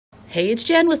Hey, it's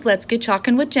Jen with Let's Get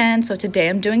Chalkin' with Jen. So today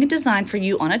I'm doing a design for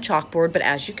you on a chalkboard, but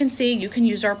as you can see, you can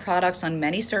use our products on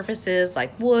many surfaces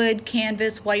like wood,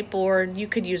 canvas, whiteboard. You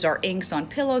could use our inks on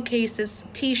pillowcases,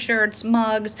 t-shirts,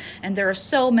 mugs, and there are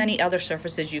so many other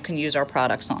surfaces you can use our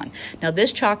products on. Now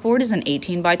this chalkboard is an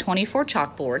 18 by 24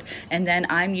 chalkboard, and then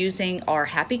I'm using our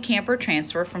Happy Camper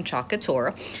transfer from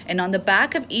Couture. And on the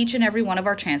back of each and every one of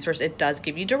our transfers, it does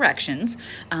give you directions,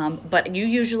 but you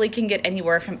usually can get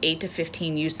anywhere from 8 to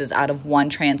 15 uses out of one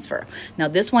transfer. Now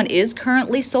this one is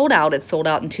currently sold out. It's sold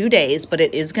out in 2 days, but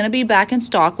it is going to be back in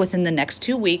stock within the next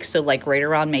 2 weeks, so like right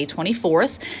around May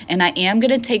 24th. And I am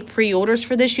going to take pre-orders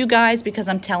for this, you guys, because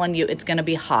I'm telling you it's going to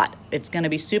be hot. It's going to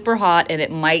be super hot, and it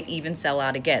might even sell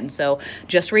out again. So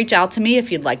just reach out to me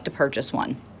if you'd like to purchase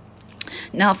one.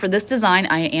 Now for this design,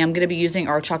 I am going to be using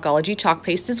our Chalkology chalk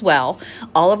paste as well.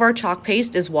 All of our chalk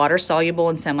paste is water soluble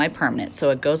and semi-permanent. So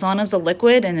it goes on as a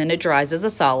liquid and then it dries as a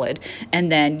solid. And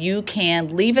then you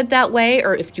can leave it that way,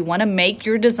 or if you want to make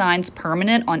your designs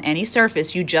permanent on any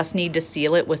surface, you just need to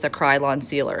seal it with a Krylon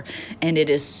sealer. And it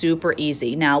is super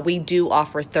easy. Now we do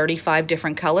offer 35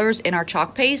 different colors in our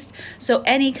chalk paste. So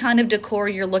any kind of decor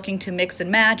you're looking to mix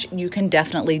and match, you can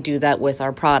definitely do that with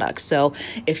our products. So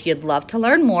if you'd love to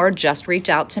learn more, just reach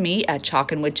out to me at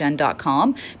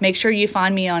chalkinwithjen.com. Make sure you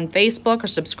find me on Facebook or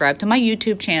subscribe to my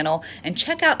YouTube channel, and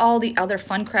check out all the other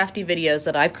fun crafty videos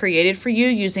that I've created for you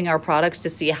using our products to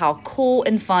see how cool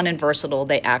and fun and versatile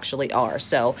they actually are.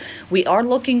 So we are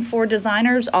looking for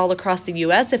designers all across the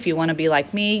US. If you want to be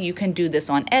like me, you can do this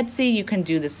on Etsy, you can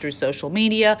do this through social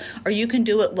media, or you can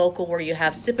do it local where you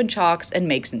have sip and chalks and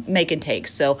make and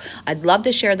takes. So I'd love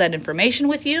to share that information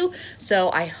with you. So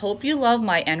I hope you love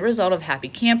my end result of Happy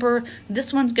Camper.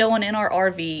 This one's going in our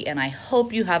RV, and I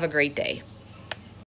hope you have a great day.